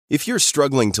If you're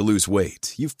struggling to lose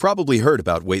weight, you've probably heard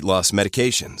about weight loss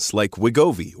medications like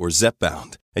Wegovy or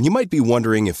Zepbound, and you might be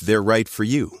wondering if they're right for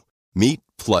you. Meet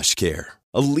PlushCare,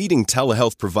 a leading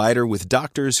telehealth provider with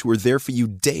doctors who are there for you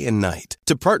day and night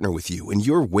to partner with you in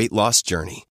your weight loss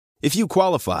journey. If you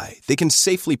qualify, they can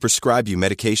safely prescribe you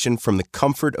medication from the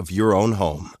comfort of your own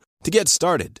home. To get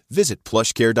started, visit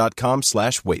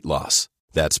plushcare.com/weightloss.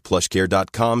 That's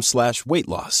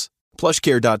plushcare.com/weightloss.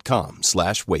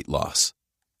 plushcare.com/weightloss.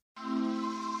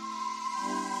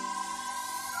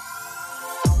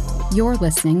 You're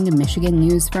listening to Michigan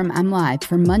News from MLive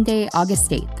for Monday, August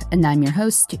 8th, and I'm your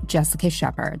host, Jessica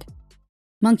Shepard.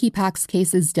 Monkeypox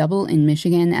cases double in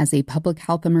Michigan as a public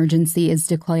health emergency is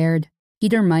declared.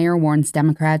 Peter Meijer warns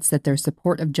Democrats that their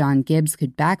support of John Gibbs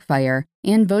could backfire,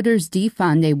 and voters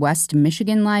defund a West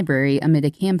Michigan library amid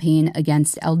a campaign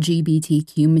against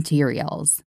LGBTQ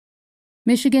materials.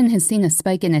 Michigan has seen a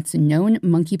spike in its known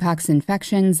monkeypox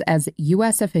infections as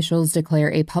U.S. officials declare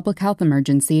a public health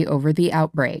emergency over the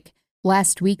outbreak.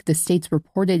 Last week, the state's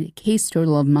reported case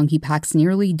total of monkeypox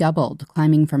nearly doubled,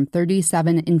 climbing from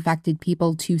 37 infected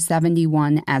people to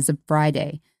 71 as of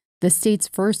Friday. The state's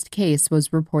first case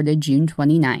was reported June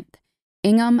 29th.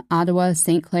 Ingham, Ottawa,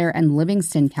 St. Clair, and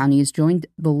Livingston counties joined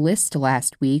the list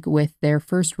last week with their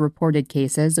first reported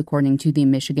cases, according to the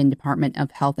Michigan Department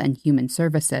of Health and Human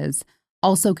Services.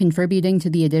 Also contributing to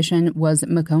the addition was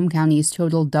Macomb County's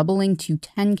total doubling to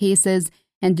 10 cases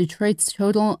and Detroit's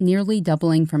total nearly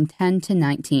doubling from 10 to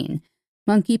 19.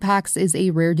 Monkeypox is a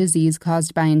rare disease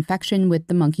caused by infection with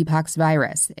the monkeypox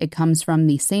virus. It comes from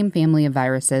the same family of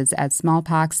viruses as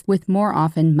smallpox, with more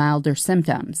often milder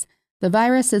symptoms. The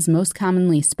virus is most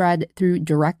commonly spread through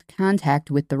direct contact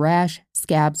with the rash,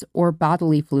 scabs, or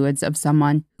bodily fluids of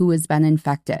someone who has been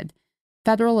infected.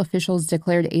 Federal officials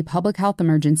declared a public health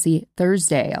emergency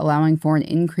Thursday, allowing for an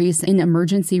increase in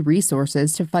emergency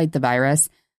resources to fight the virus.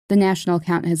 The national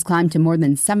count has climbed to more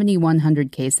than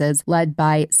 7,100 cases, led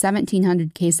by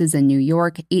 1,700 cases in New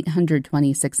York,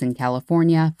 826 in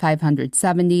California,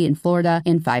 570 in Florida,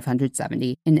 and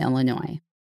 570 in Illinois.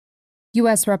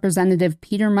 U.S. Representative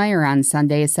Peter Meijer on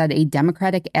Sunday said a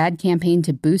Democratic ad campaign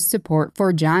to boost support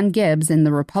for John Gibbs in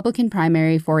the Republican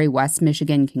primary for a West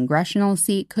Michigan congressional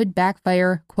seat could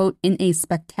backfire, quote, in a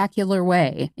spectacular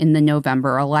way in the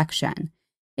November election.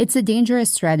 It's a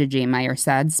dangerous strategy, Meijer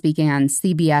said, speaking on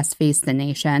CBS Face the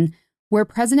Nation. Where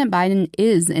President Biden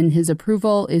is in his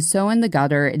approval is so in the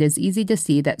gutter, it is easy to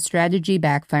see that strategy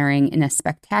backfiring in a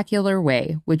spectacular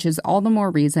way, which is all the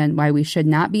more reason why we should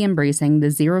not be embracing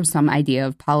the zero-sum idea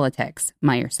of politics,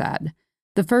 Meijer said.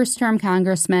 The first-term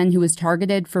congressman who was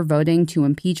targeted for voting to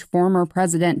impeach former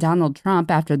President Donald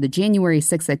Trump after the January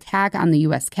 6th attack on the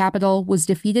U.S. Capitol was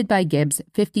defeated by Gibbs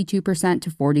 52% to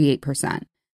 48%.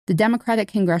 The Democratic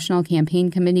Congressional Campaign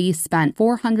Committee spent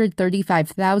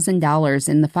 $435,000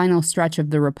 in the final stretch of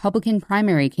the Republican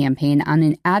primary campaign on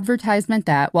an advertisement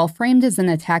that, while framed as an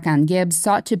attack on Gibbs,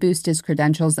 sought to boost his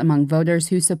credentials among voters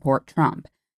who support Trump.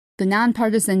 The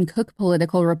nonpartisan Cook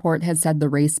Political Report has said the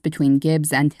race between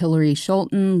Gibbs and Hillary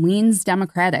Scholten leans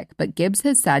Democratic, but Gibbs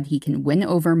has said he can win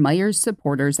over Meijer's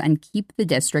supporters and keep the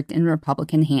district in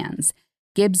Republican hands.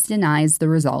 Gibbs denies the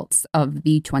results of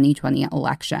the 2020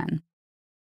 election.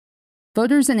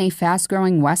 Voters in a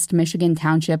fast-growing West Michigan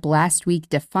township last week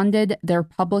defunded their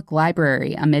public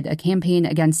library amid a campaign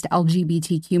against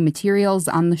LGBTQ materials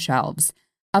on the shelves.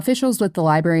 Officials with the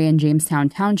library in Jamestown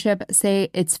Township say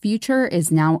its future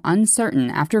is now uncertain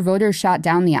after voters shot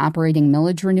down the operating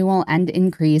millage renewal and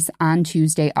increase on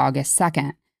Tuesday, August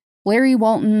 2nd. Larry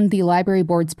Walton, the library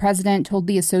board's president, told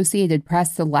the Associated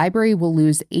Press the library will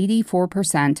lose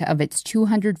 84% of its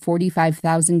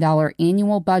 $245,000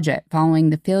 annual budget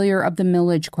following the failure of the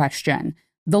millage question.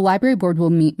 The library board will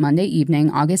meet Monday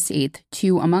evening, August 8th,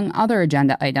 to, among other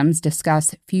agenda items,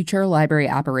 discuss future library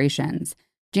operations.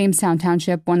 Jamestown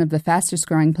Township, one of the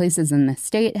fastest-growing places in the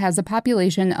state, has a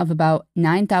population of about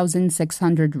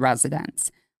 9,600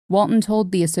 residents. Walton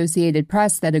told the Associated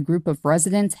Press that a group of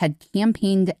residents had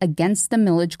campaigned against the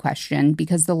millage question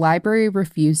because the library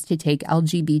refused to take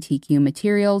LGBTQ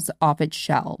materials off its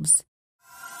shelves.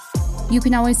 You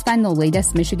can always find the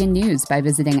latest Michigan news by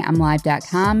visiting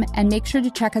mlive.com, and make sure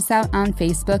to check us out on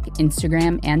Facebook,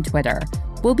 Instagram, and Twitter.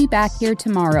 We'll be back here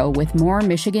tomorrow with more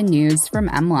Michigan news from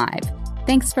MLive.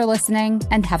 Thanks for listening,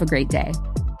 and have a great day.